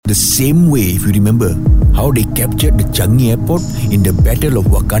The same way, if you remember, how they captured the Changi airport in the Battle of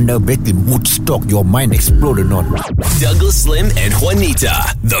Wakanda back in Woodstock. Your mind exploded or not? Douglas Slim and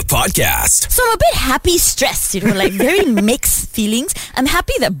Juanita, the podcast. So I'm a bit happy, stressed, like very mixed feelings. I'm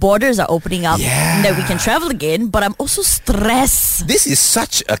happy that borders are opening up and that we can travel again, but I'm also stressed. This is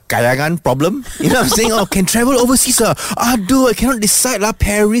such a kayangan problem. You know what I'm saying? Oh, can travel overseas. Aduh, I cannot decide lah.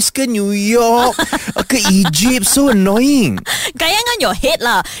 Paris ke New York ke Egypt. So annoying. Kayangan your head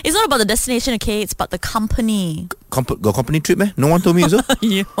lah. It's not about the destination, okay? It's about the company. Got company trip, eh? No one told me so.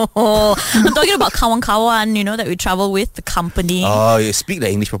 Yo, I'm talking about kawan-kawan, that we travel with, the company. Oh, you speak the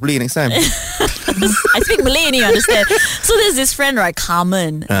English properly next time. I speak Malay and you understand. So there's this friend, right,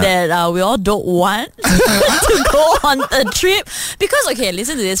 Carmen, that we all don't want to go on a trip. Because, okay,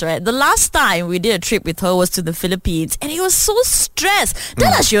 listen to this, right? The last time we did a trip with her was to the Philippines and it was so stressed.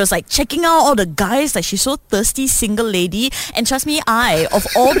 Then she was like checking out all the guys, like she's so thirsty, single lady. And trust me, I, of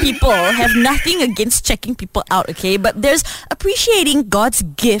all people, have nothing against checking people out, okay? But there's appreciating God's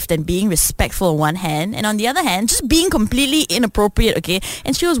gift and being respectful on one hand, and on the other hand, just being completely inappropriate, okay?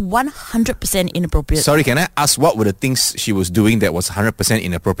 And she was 100% inappropriate. Sorry, can I ask what were the things she was doing that was 100%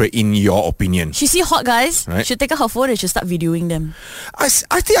 inappropriate in your opinion? She see hot guys, right? She'll take out her phone and she'll start videoing them. I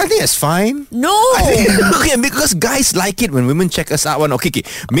think that's fine. No! Okay, because guys like it when women check us out. Okay,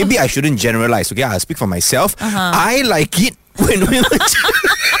 maybe I shouldn't generalize, okay? I'll speak for myself. I like it when women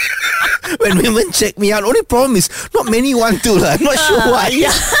when women check me out. Only problem is not many want to. I'm not sure why.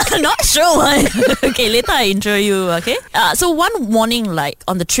 Yeah, not sure why. Okay, later I intro you, okay? So one morning, like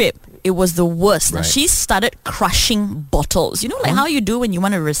on the trip, it was the worst. Right. She started crushing bottles. You know, like how you do when you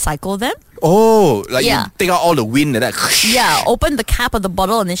want to recycle them? Oh, like you take out all the wind and that. Yeah, open the cap of the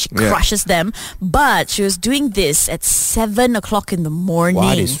bottle and then she crushes them. But she was doing this at 7 o'clock in the morning.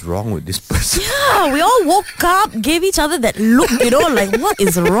 What is wrong with this person? Yeah, we all woke up, gave each other that look, like what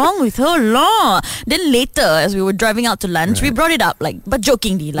is wrong with her, lah? Then later, as we were driving out to lunch, we brought it up, but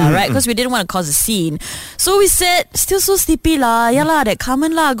jokingly, right? Because we didn't want to cause a scene. So we said, still so sleepy, lah. Yeah, lah, that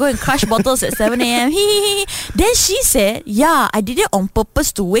Carmen, lah, go and crush bottles at 7 a.m. Then she said, yeah, I did it on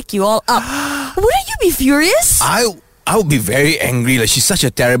purpose to wake you all up. Wouldn't you be furious? I would be very angry. Like, she's such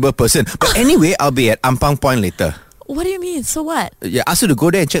a terrible person. But anyway, I'll be at Ampang Point later. What do you mean? So what? Yeah, ask her to go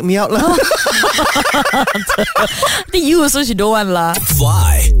there and check me out lah. I think you also should don't want lah.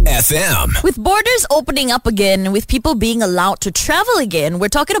 Fly FM. With borders opening up again, with people being allowed to travel again, we're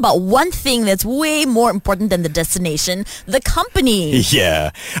talking about one thing that's way more important than the destination, the company.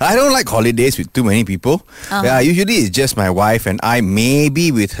 Yeah. I don't like holidays with too many people. Usually it's just my wife and I,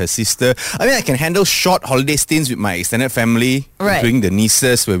 maybe with her sister. I mean, I can handle short holiday stints with my extended family, including the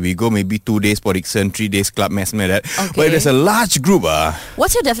nieces, where we go maybe 2 days Porixon, 3 days Club Med, something like that. Okay. But there's a large group.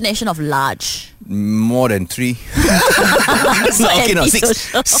 What's your definition of large? More than 3.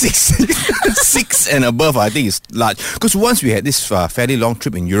 Six and above, I think is large. Because once we had this fairly long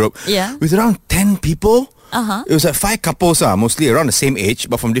trip in Europe with around 10 people. It was like 5 couples, mostly around the same age,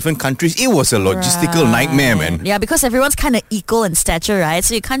 but from different countries. It was a logistical nightmare, man. Yeah, because everyone's kind of equal in stature, right?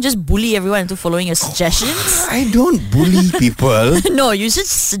 So you can't just bully everyone into following your suggestions. I don't bully people. No, you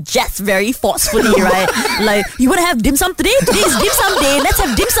just suggest very forcefully, right? Like, you want to have dim sum today? Today is dim sum day. Let's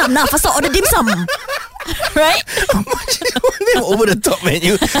have dim sum now. First order dim sum. Right? Over the top, man.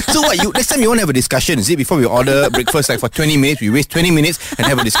 So what? Next time you want to have a discussion, is it before we order breakfast like for 20 minutes? We waste 20 minutes and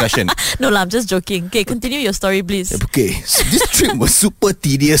have a discussion. No lah, I'm just joking. Okay, continue your story, please. Okay, so this trip was super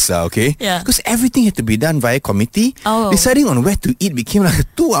tedious, okay? Yeah. Because everything had to be done via committee. Deciding on where to eat became like a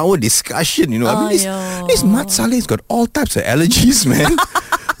 2-hour discussion, I mean, this Mat Saleh's got all types of allergies, man.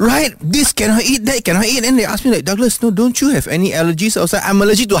 Right? This cannot eat, that cannot eat. And they asked me like, Douglas, no, don't you have any allergies? I was like, I'm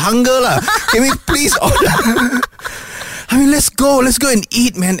allergic to hunger lah. Can we please order? I mean, let's go and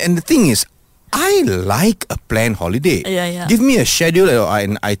eat, man. And the thing is, I like a planned holiday. Yeah. Give me a schedule or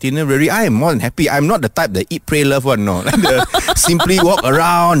an itinerary. I am more than happy. I'm not the type that eat, pray, love one. No, like simply walk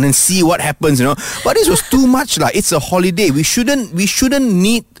around and see what happens. But this was too much. It's a holiday. We shouldn't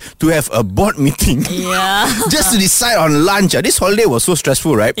need to have a board meeting. Yeah. Just to decide on lunch. This holiday was so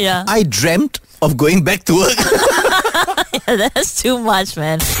stressful, right? Yeah. I dreamt of going back to work. Yeah, that's too much,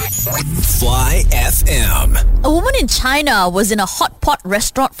 man. Fly FM. A woman in China was in a hot pot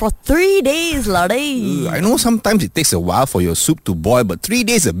restaurant for 3 days, Larry. I know sometimes it takes a while for your soup to boil, but 3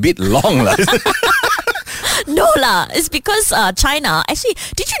 days a bit long. No lah, it's because China, actually,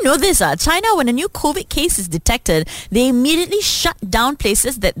 did you know this? China, when a new COVID case is detected, they immediately shut down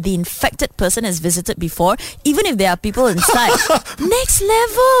places that the infected person has visited before, even if there are people inside. Next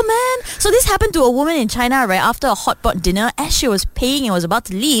level, man. So this happened to a woman in China, right? After a hot pot dinner, as she was paying and was about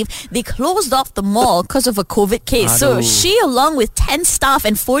to leave, they closed off the mall because of a COVID case. So she, along with 10 staff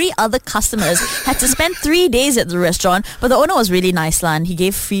and 40 other customers, had to spend 3 days at the restaurant. But the owner was really nice, and he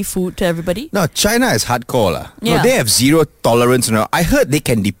gave free food to everybody. No, China is hardcore. Yeah. No, they have zero tolerance. I heard they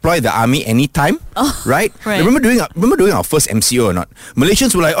can deploy the army anytime. Right? Right. Remember doing our first MCO or not?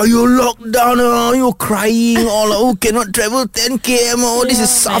 Malaysians were like, "Oh, you're locked down. Oh, you're crying. Oh, cannot travel 10 km. Oh, this is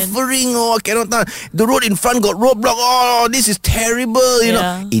suffering. Oh, cannot. The road in front got roadblock. Oh, this is terrible." You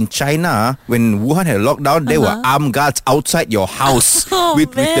know, in China, when Wuhan had a lockdown, there were armed guards outside your house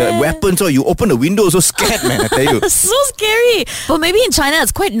with the weapons. So you open the window, so scared, man. I tell you, so scary. But maybe in China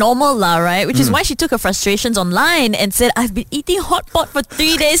it's quite normal, right? Which is why she took her frustrations online and said, "I've been eating hot pot for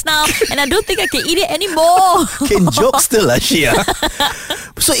 3 days now, and I don't think I can eat it anymore." Can joke still, Shia.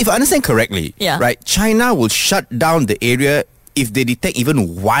 So if I understand correctly, right, China will shut down the area if they detect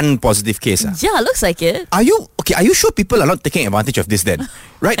even one positive case. Yeah, looks like it. Are you sure people are not taking advantage of this then?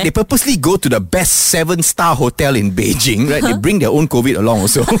 Right? They purposely go to the best 7-star hotel in Beijing, right? They bring their own COVID along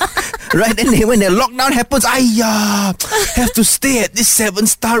also. Right? And then when the lockdown happens, have to stay at this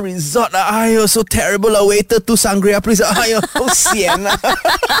 7-star resort. So terrible. Waiter to sangria, please. Sian.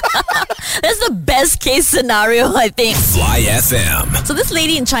 That's the best case scenario, I think. Fly FM. So this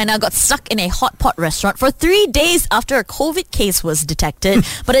lady in China got stuck in a hot pot restaurant for 3 days after a COVID case was detected.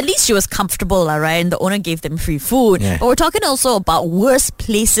 But at least she was comfortable, right? And the owner gave them free food. Yeah. But we're talking also about worse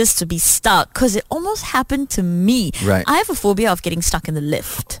places to be stuck, because it almost happened to me. Right. I have a phobia of getting stuck in the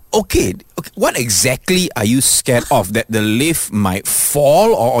lift. Okay. What exactly are you scared of? That the lift might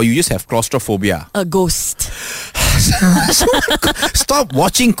fall, or you just have claustrophobia? A ghost. Stop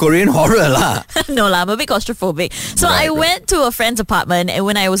watching Korean horror lah. No lah, I'm a bit claustrophobic. So I went to a friend's apartment, and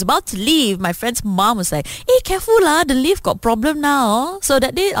when I was about to leave, my friend's mom was like, "Hey, careful lah, the lift got problem now." So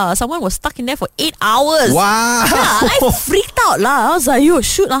that day, someone was stuck in there for 8 hours. Wow. Yeah, I freaked out lah. I was like, "Yo,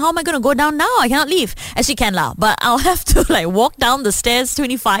 shoot, how am I going to go down now? I cannot leave." Actually can lah, but I'll have to walk down the stairs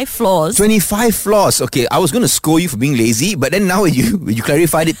 25 floors. 25 floors. Okay, I was going to scold you for being lazy, but then now when you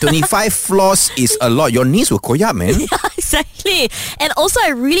clarified it, 25 floors is a lot. Your knees will koyak, man. Yeah, exactly. And also, I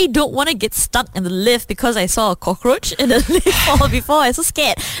really don't want to get stuck in the lift because I saw a cockroach in the lift before. I was so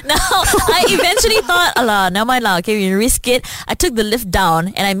scared. Now, I eventually thought, never mind lah, okay, we risk it. I took the lift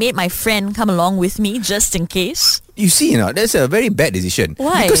down and I made my friend come along with me just in case. You see, that's a very bad decision.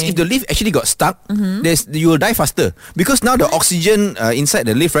 Why? Because if the lift actually got stuck, you will die faster. Because now the oxygen inside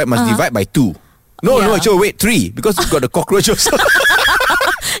the lift, right, must divide by 2. No, actually, wait, 3. Because you've got the cockroach also.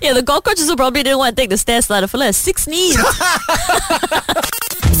 Yeah, the cockroach also probably didn't want to take the stairs. The fella has 6 knees.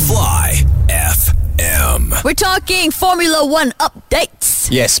 Fly FM. We're talking Formula 1 updates.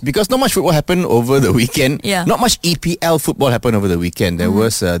 Yes, because not much football happened over the weekend. Yeah. Not much EPL football happened over the weekend. There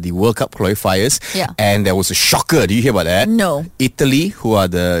was the World Cup qualifiers. Yeah. And there was a shocker. Did you hear about that? No. Italy, who are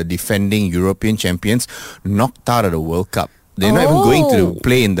the defending European champions, knocked out of the World Cup. They're not even going to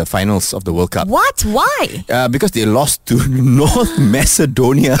play in the finals of the World Cup. What? Why? Because they lost to North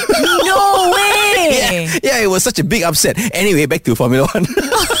Macedonia. No way! Yeah, it was such a big upset. Anyway, back to Formula 1.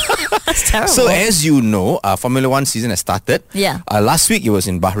 That's terrible. So as you know, Formula 1 season has started. Yeah. Last week it was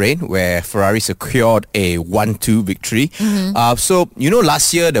in Bahrain where Ferrari secured a 1-2 victory. So,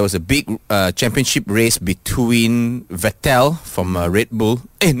 last year there was a big championship race between Vettel from Red Bull.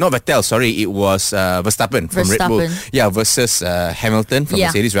 Not Vettel, sorry. It was Verstappen from Red Bull. Yeah, versus Hamilton from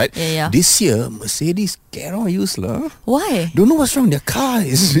Mercedes, right? Yeah. This year, Mercedes cannot use lah. Why? Don't know what's wrong. Their car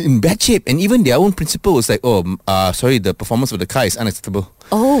is in bad shape. And even their own principal was like, sorry, the performance of the car is unacceptable.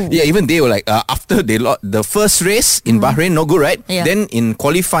 Oh. Yeah, even they were like, after they lost the first race in Bahrain, no good, right? Yeah. Then in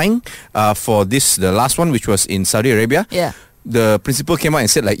qualifying for the last one, which was in Saudi Arabia, the principal came out and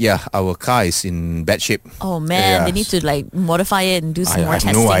said our car is in bad shape. Oh man, they need to modify it and do some more testing.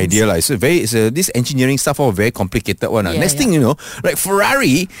 I have no idea. This engineering stuff all very complicated one. Next thing you know,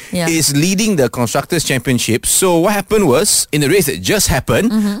 Ferrari is leading the Constructors' Championship. So what happened was, in the race that just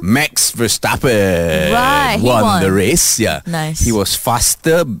happened, Max Verstappen won the race. Yeah. Nice. He was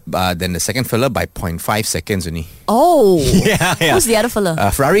faster than the second fella by 0.5 seconds only. Oh. Yeah. Who's the other fella?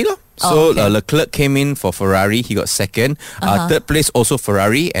 Ferrari lo. So Leclerc came in for Ferrari. He got second. Third place also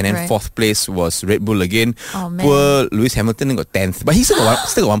Ferrari, and then fourth place was Red Bull again. Oh, man. Poor Lewis Hamilton got 10th, but he still got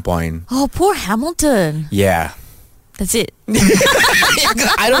 1 point. Oh, poor Hamilton. Yeah. That's it.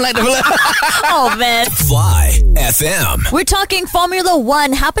 I don't like the fella. Oh, man. Fly FM. We're talking Formula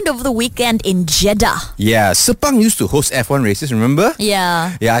One. Happened over the weekend in Jeddah. Yeah, Sepang used to host F1 races, remember?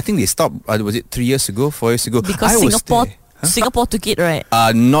 Yeah. Yeah, I think they stopped, was it 3 years ago, 4 years ago? Because Singapore took it, right?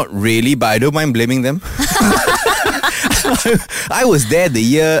 Not really, but I don't mind blaming them. I was there the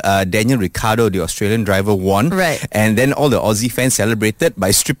year Daniel Ricciardo, the Australian driver, won. Right. And then all the Aussie fans celebrated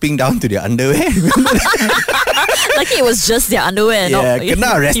by stripping down to their underwear. Lucky it was just their underwear. Yeah,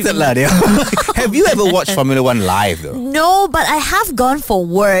 kena arrested lah. Have you ever watched Formula One live though? No, but I have gone for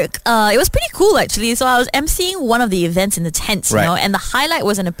work. It was pretty cool actually. So I was emceeing one of the events in the tents, Right. you know, and the highlight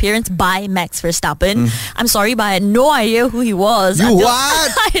was an appearance by Max Verstappen. I'm sorry, but I had no idea who he was. What?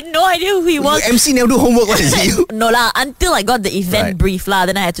 I had no idea who he was. MC never do homework, what is it? No lah, until I got the event Right. brief lah,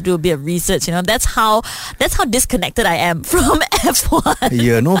 then I had to do a bit of research, you know. That's how disconnected I am from F1.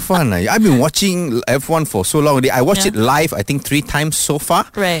 Yeah, no fun. I've been watching F1 for so long. I watched it live, I think 3 times so far.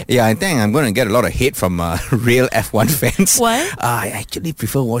 Right. Yeah, I think I'm going to get a lot of hate from real F1 fans. Why? I actually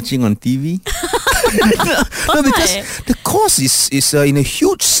prefer watching on TV. No, because the course is in a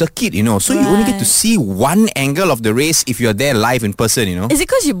huge circuit, you know. So you only get to see one angle of the race if you're there live in person, you know. Is it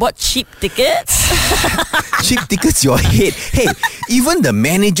because you bought cheap tickets? Cheap tickets, your head. Hey, even the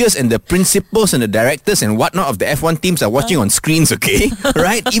managers and the principals and the directors and whatnot of the F1 teams are watching on screens, okay?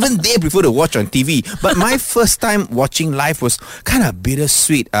 Right? Even they prefer to watch on TV. But my first time watching live was kind of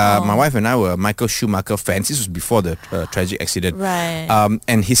bittersweet. My wife and I were Michael Schumacher fans. This was before the tragic accident. Right.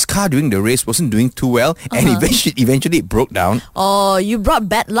 And his car during the race wasn't doing too well, and eventually it broke down. Oh, you brought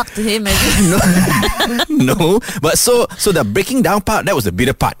bad luck to him. No, but so the breaking down part, that was the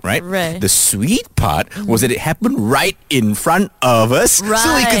bitter part, right? Right. The sweet part was that it happened right in front of us. So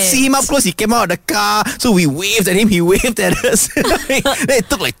we could Right. see him up close. He came out of the car, so we waved at him, he waved at us. Then it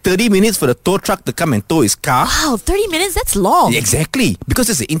took like 30 minutes for the tow truck to come and tow his car. Wow, 30 minutes? That's long. Exactly, because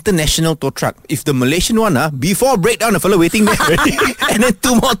it's an international tow truck. If the Malaysian one, before breakdown, a fellow waiting there already, and then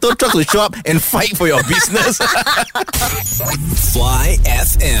 2 more tow trucks will show up and fight for your business. Fly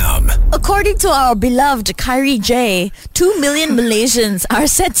FM. According to our beloved Kyrie J, 2 million Malaysians are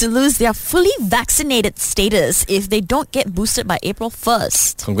set to lose their fully vaccinated status if they don't get boosted by April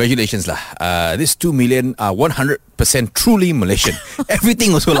 1st. Congratulations lah. This 2 million are 100% truly Malaysian.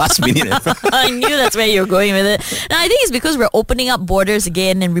 Everything was so last minute. I knew that's where you're going with it. Now, I think it's because we're opening up borders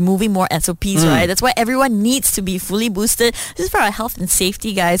again and removing more SOPs, right? That's why everyone needs to be fully boosted. This is for our health and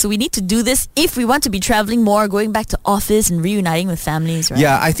safety, guys. So we need to do this if we want to be traveling more, going back to office and reuniting with families, right?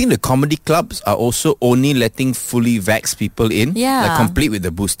 Yeah, I think the comedy clubs are also only letting fully vaxxed people in. Yeah. Like complete with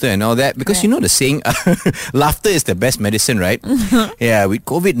the booster and all that. Because Right. you know the saying, laughter is the best medicine, right? Yeah, with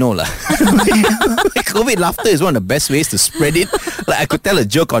COVID, no lah. COVID, laughter is one of the best ways to spread it. Like I could tell a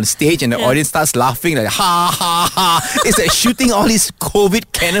joke on stage and the audience starts laughing like ha ha ha. It's like shooting all these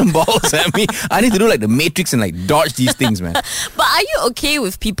COVID cannonballs at me. I need to do like the Matrix and like dodge these things, man. But are you okay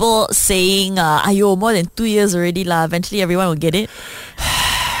with people saying, ayo, more than 2 years already lah, eventually everyone will get it?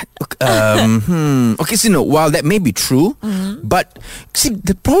 Okay, so while that may be true, but see,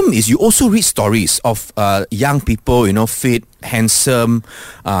 the problem is you also read stories of young people, you know, fit, handsome,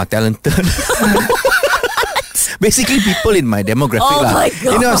 talented. Basically, people in my demographic, Oh lah. my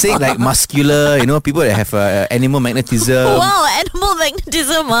You know what I'm saying? Like muscular, you know, people that have animal magnetism. Wow, animal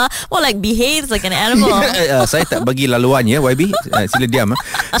magnetism, more like behaves like an animal. Saya tak bagi laluan ya, YB. Sila diam.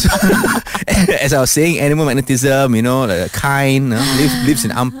 So, as I was saying, animal magnetism, you know, like kind, lives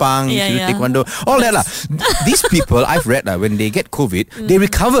in Ampang, Yeah. taekwondo, all that lah. These people, I've read when they get COVID, they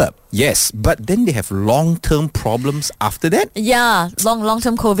recover. Yes, but then they have long-term problems after that. Yeah,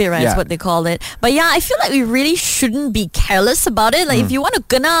 long-term COVID, right? Yeah. Is what they call it. But yeah, I feel like we really shouldn't be careless about it. Like if you want to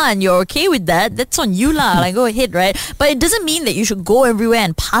kena and you're okay with that, that's on you lah. Like go ahead, right? But it doesn't mean that you should go everywhere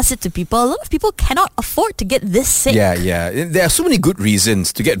and pass it to people. A lot of people cannot afford to get this sick. Yeah. There are so many good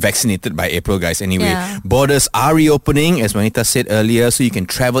reasons to get vaccinated by April, guys. Anyway, Yeah. borders are reopening, as Manita said earlier, so you can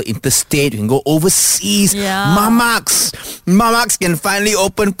travel interstate, you can go overseas. Yeah. Mamax can finally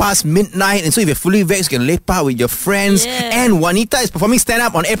open past midnight, and so if you're fully vaxxed, you can lepak with your friends. Yeah. And Juanita is performing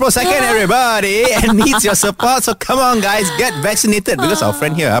stand-up on April 2nd, everybody, and needs your support. So come on, guys, get vaccinated, because our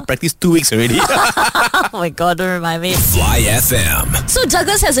friend here practiced 2 weeks already. Oh my God, don't remind me. Fly FM. So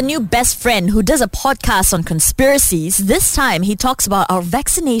Douglas has a new best friend who does a podcast on conspiracies. This time he talks about our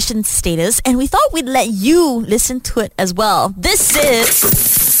vaccination status, and we thought we'd let you listen to it as well. This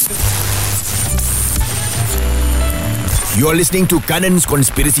is... You're listening to Kanan's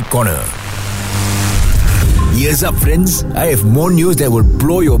Conspiracy Corner. Ears up, friends. I have more news that will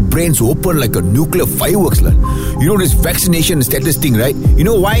blow your brains open like a nuclear fireworks. You know this vaccination status thing, right? You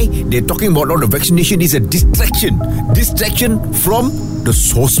know why they're talking about all the vaccination is a distraction. Distraction from the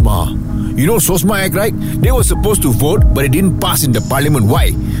SOSMA. You know SOSMA Act, right? They were supposed to vote, but it didn't pass in the parliament.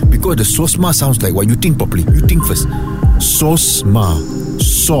 Why? Because the SOSMA sounds like what? You think properly. You think first. SOSMA.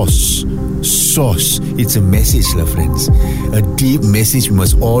 Sauce. It's a message, friends. A deep message we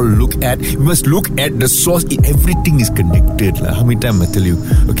must all look at. We must look at the source. Everything is connected. How many times I tell you?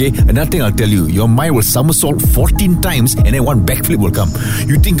 Okay? Another thing I'll tell you. Your mind will somersault 14 times and then one backflip will come.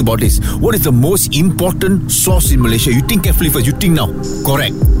 You think about this. What is the most important sauce in Malaysia? You think carefully first. You think now.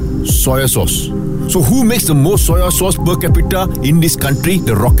 Correct. Soya sauce. So who makes the most soya sauce per capita in this country?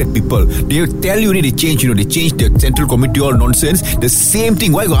 The rocket people. They tell you they change, they change the central committee, all nonsense. The same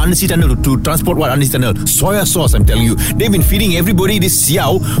thing. Why go undersea tunnel to transport what undersea tunnel? Soya sauce, I'm telling you. They've been feeding everybody this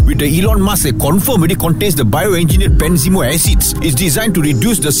siao with the Elon Musk. They confirm it contains the bioengineered benzimo acids. It's designed to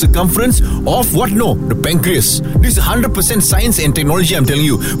reduce the circumference of what? No, the pancreas. This is 100% science and technology, I'm telling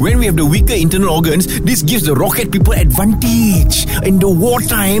you. When we have the weaker internal organs, this gives the rocket people advantage in the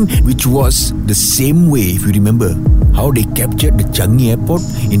wartime, which was the same way, if you remember, how they captured the Changi airport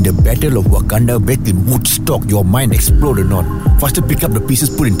in the Battle of Wakanda back in Woodstock. Your mind exploded not. Faster pick up the pieces,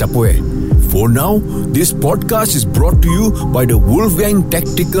 put in Tupperware. For now, this podcast is brought to you by the Wolfgang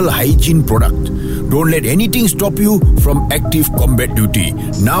Tactical Hygiene product. Don't let anything stop you from active combat duty.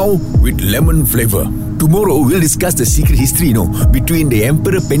 Now with lemon flavor. Tomorrow we'll discuss the secret history, between the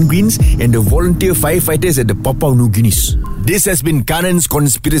emperor penguins and the volunteer firefighters at the Papua New Guinea. This has been Kanan's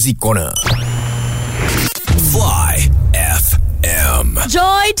Conspiracy Corner. Fly FM.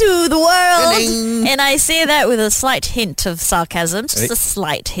 Joy to the world. Ding. And I say that with a slight hint of sarcasm. Just a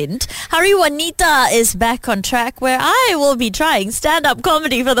slight hint. Hari Wanita is back on track, where I will be trying stand-up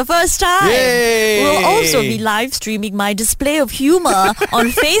comedy for the first time. Yay. We'll also be live streaming my display of humor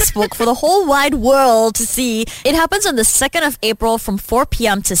on Facebook for the whole wide world to see. It happens on the 2nd of April from 4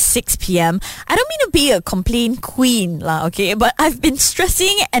 p.m. to 6 p.m. I don't mean to be a complaint queen, okay? But I've been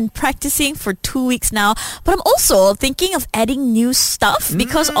stressing and practicing for 2 weeks now. But I'm also thinking of adding new stuff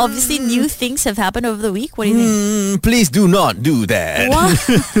because obviously new things have happened over the week. What do you think? Please do not do that.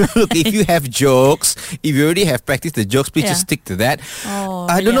 Look, if you have jokes, if you already have practiced the jokes, please just stick to that.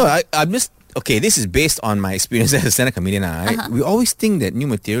 I don't know. I'm just... Okay, this is based on my experience as a stand-up comedian. Right? We always think that new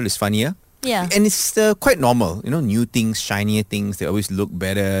material is funnier. Yeah. And it's quite normal. New things, shinier things, they always look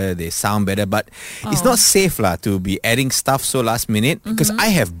better, they sound better. But it's not safe to be adding stuff so last minute. Because I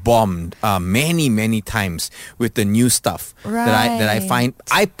have bombed many times with the new stuff that I find.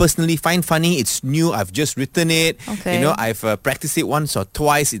 I personally find funny. It's new. I've just written it. Okay. I've practiced it once or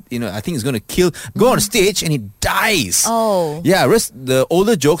twice. I think it's going to kill. Go on stage and it dies. Oh. Yeah, whereas the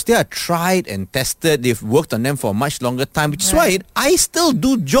older jokes, they are tried and tested. They've worked on them for a much longer time. Which is why I still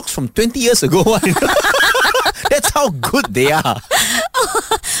do jokes from 20 years ago. That's how good they are.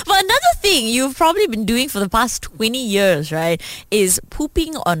 But another thing you've probably been doing for the past 20 years, right, is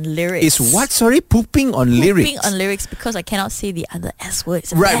pooping on lyrics. Is what? Sorry? Pooping on lyrics? Pooping on lyrics because I cannot say the other S word.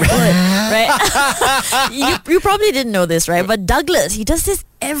 It's a right. bad word, right? you probably didn't know this, right? But Douglas, he does this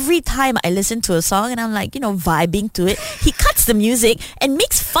every time I listen to a song and I'm like, vibing to it. He cuts the music and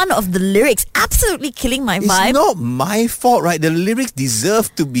makes fun of the lyrics, absolutely killing my vibe. It's not my fault, right? The lyrics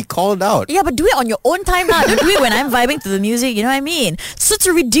deserve to be called out. Yeah, but do it on your own time now. Don't do it when I'm vibing to the music, you know what I mean? So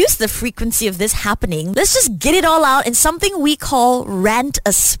to reduce the frequency of this happening, let's just get it all out in something we call Rant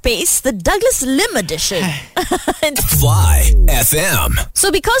a Space, the Douglas Lim edition. Fly FM. So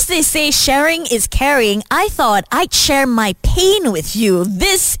because they say sharing is caring, I thought I'd share my pain with you.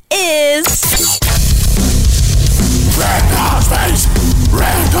 This is...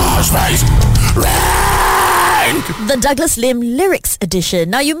 the Douglas Lim Lyrics Edition.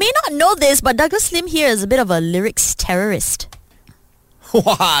 Now, you may not know this, but Douglas Lim here is a bit of a lyrics terrorist.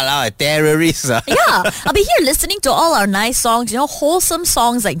 Wow, a terrorist. Yeah, I'll be here listening to all our nice songs, wholesome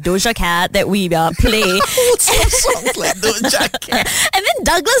songs like Doja Cat that we play. Wholesome songs like Doja Cat. And then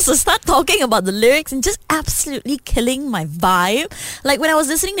Douglas will start talking about the lyrics and just absolutely killing my vibe. Like when I was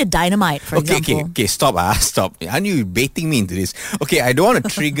listening to Dynamite, for example. Okay, stop. Aren't you baiting me into this? Okay, I don't want to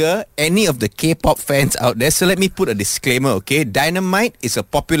trigger any of the K-pop fans out there, so let me put a disclaimer, okay? Dynamite is a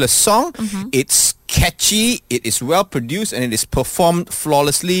popular song. It's catchy, it is well produced, and it is performed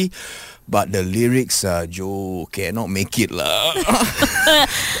flawlessly. But the lyrics, Joe cannot make it lah.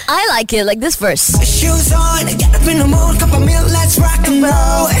 I like it, like this verse. Shoes on, get up in the mood, cup of milk, let's rock and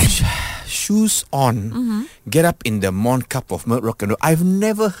roll. shoes on, get up in the morn cup of milk, rock and roll. I've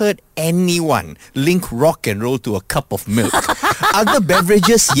never heard anyone link rock and roll to a cup of milk. Other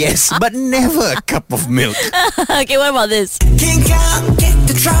beverages, yes, but never a cup of milk. Okay, what about this? King Kong, get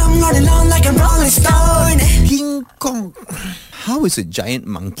the drum rolling on like a rolling stone. King Kong. How is a giant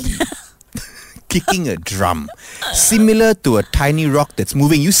monkey kicking a drum similar to a tiny rock that's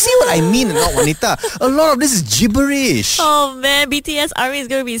moving? You see what I mean, not Juanita? A lot of this is gibberish. Oh man, BTS ARMY is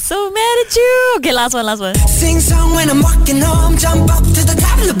going to be so mad at you. Okay, last one. Sing song when I'm walking home, jump up to the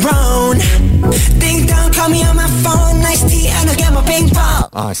top of the brown. Ding dong, call me on my phone, nice tea and I'll get my ping pong.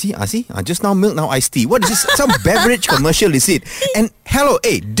 See. Just now milk, now iced tea. What is this? Some beverage commercial, is it? And hello,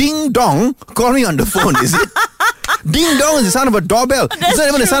 hey, ding dong, call me on the phone, is it? Ding dong is the sound of a doorbell. It's not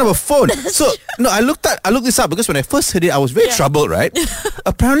even the sound of a phone. So, no, I looked this up because when I first heard it, I was very troubled, right?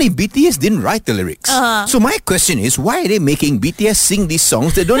 Apparently, BTS didn't write the lyrics. So my question is, why are they making BTS sing these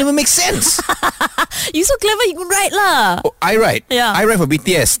songs that don't even make sense? You so clever, you can write lah. Oh, I write. Yeah. I write for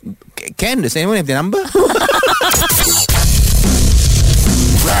BTS. Does anyone have their number?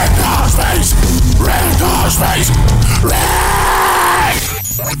 Red Horse Face!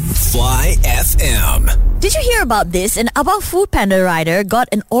 Fly FM. Did you hear about this? An Abang Food Panda rider got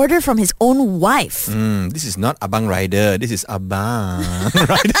an order from his own wife. This is not Abang Rider. This is Abang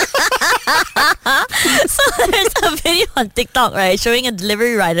Rider. So there's a video on TikTok, right, showing a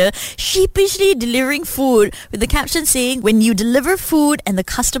delivery rider sheepishly delivering food with the caption saying, "When you deliver food and the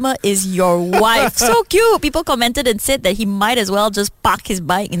customer is your wife." So cute. People commented and said that he might as well just park his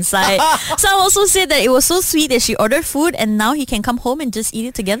bike inside. Some also said that it was so sweet that she ordered food and now he can come home and just eat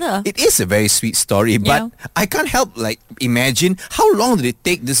it together. It is a very sweet story, but I can't help imagine how long did it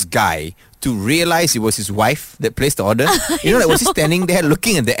take this guy to realize it was his wife that placed the order. Was he standing there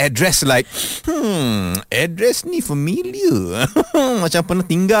looking at the address like, address ni familiar. Macam pernah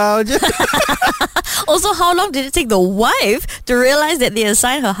tinggal je. Also, how long did it take the wife to realize that they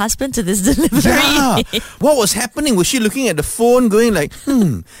assigned her husband to this delivery? Yeah. What was happening? Was she looking at the phone going like,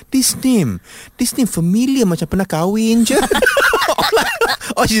 this name familiar, macam pernah kahwin je.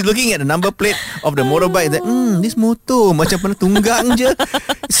 Or she's looking at the number plate of the motorbike that, this motor macam pernah tunggang je.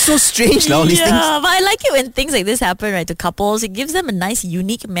 It's so strange now, these things. Yeah, but I like it when things like this happen, right, to couples. It gives them a nice,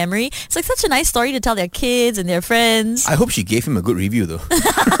 unique memory. It's like such a nice story to tell their kids and their friends. I hope she gave him a good review though.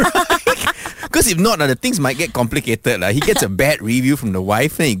 Because if not, the things might get complicated. He gets a bad review from the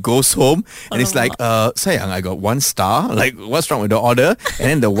wife and he goes home and it's like, sayang, I got 1 star. Like, what's wrong with the order? And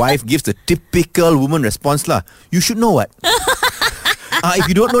then the wife gives the typical woman response lah. You should know what? If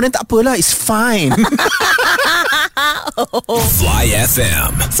you don't know, then tak apalah. It's fine. Fly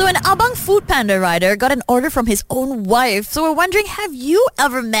FM. So an Abang Food Panda rider got an order from his own wife. So we're wondering, have you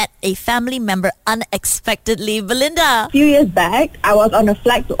ever met a family member unexpectedly? Belinda? A few years back, I was on a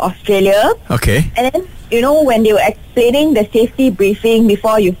flight to Australia. Okay. And then, when they were explaining the safety briefing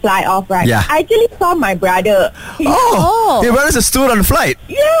before you fly off, right? Yeah. I actually saw my brother. Your brother's a steward on the flight.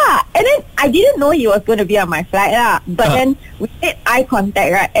 Yeah. And then I didn't know he was going to be on my flight lah. But then we made eye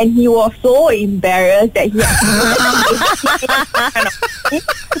contact, right? And he was so embarrassed that he had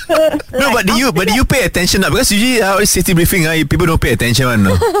No, but do you pay attention? Because usually safety briefing, people don't pay attention.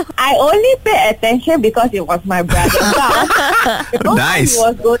 No? I only paid attention because it was my brother. Nice. He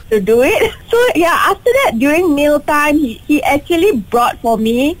was going to do it. So yeah, after that, during mealtime, he actually brought for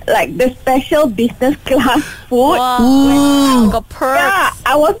me like the special business class food. Wow. Got perks. Yeah,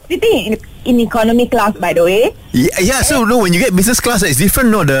 I was sitting in economy class, by the way. Yeah. So no, when you get business class, it's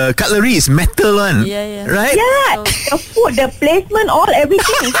different. No, the cutlery is metal one. Yeah. Right? Yeah, the food, the placement,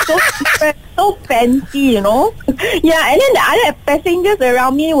 everything is so different, so fancy, Yeah, and then the other passengers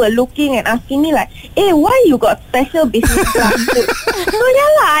around me were looking and asking me like, "Hey, why you got special business class food?" So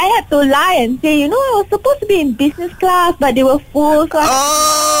I had to lie and say, I was supposed to be in business class, but they were full.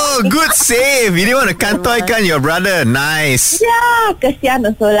 So good save. You didn't want to kantoikan your brother. Nice. Yeah, kesian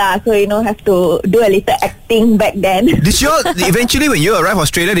also lah. So have to do a little acting back then. Did you all eventually, when you arrived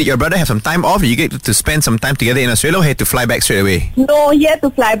Australia, did your brother have some time off? Did you get to spend some time together in Australia, or had to fly back straight away? No, he had to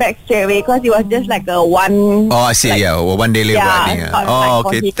fly back straight away because it was just like a one. Oh, I see. 1 day later.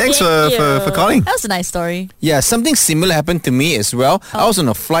 Okay. Thanks for calling. That was a nice story. Yeah, something similar happened to me as well. I was on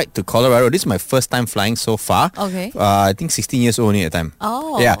a flight to Colorado. This is my first time flying so far. Okay. I think 16 years old at the time.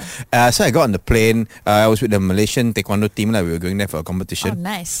 Oh. Yeah. So I got on the plane. I was with the Malaysian taekwondo team. We were going there for a competition. Oh,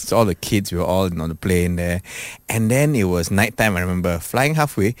 nice. So all the kids, we were all on the plane there. And then it was nighttime, I remember. Flying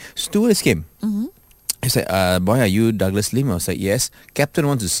halfway, stewardess came. He said, boy, are you Douglas Lim? I was like, yes. Captain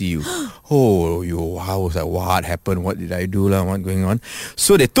wants to see you. I was like, what happened? What did I do? What's going on?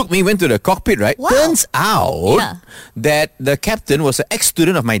 So they took me, went to the cockpit, right? Wow. Turns out that the captain was an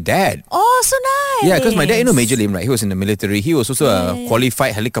ex-student of my dad. Oh, so nice. Yeah, because my dad, Major Lim, right? He was in the military. He was also a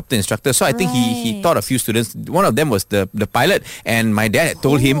qualified helicopter instructor. So I think he taught a few students. One of them was the pilot. And my dad had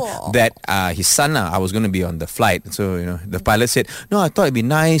told him that his son, I was going to be on the flight. So, the pilot said, no, I thought it'd be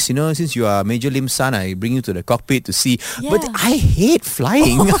nice, since you are Major Lim's son, I bring you to the cockpit to see. Yeah. But I hate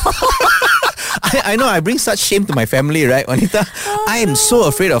flying. I know I bring such shame to my family, right, Juanita? I am so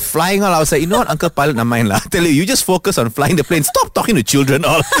afraid of flying all. I was like, you know what, Uncle Pilot, not mine lah. Tell you just focus on flying the plane. Stop talking to children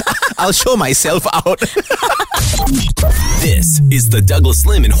all. I'll show myself out. This is the Douglas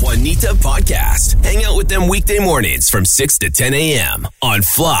Lim and Juanita podcast. Hang out with them weekday mornings from 6 to 10 a.m. on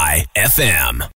Fly FM.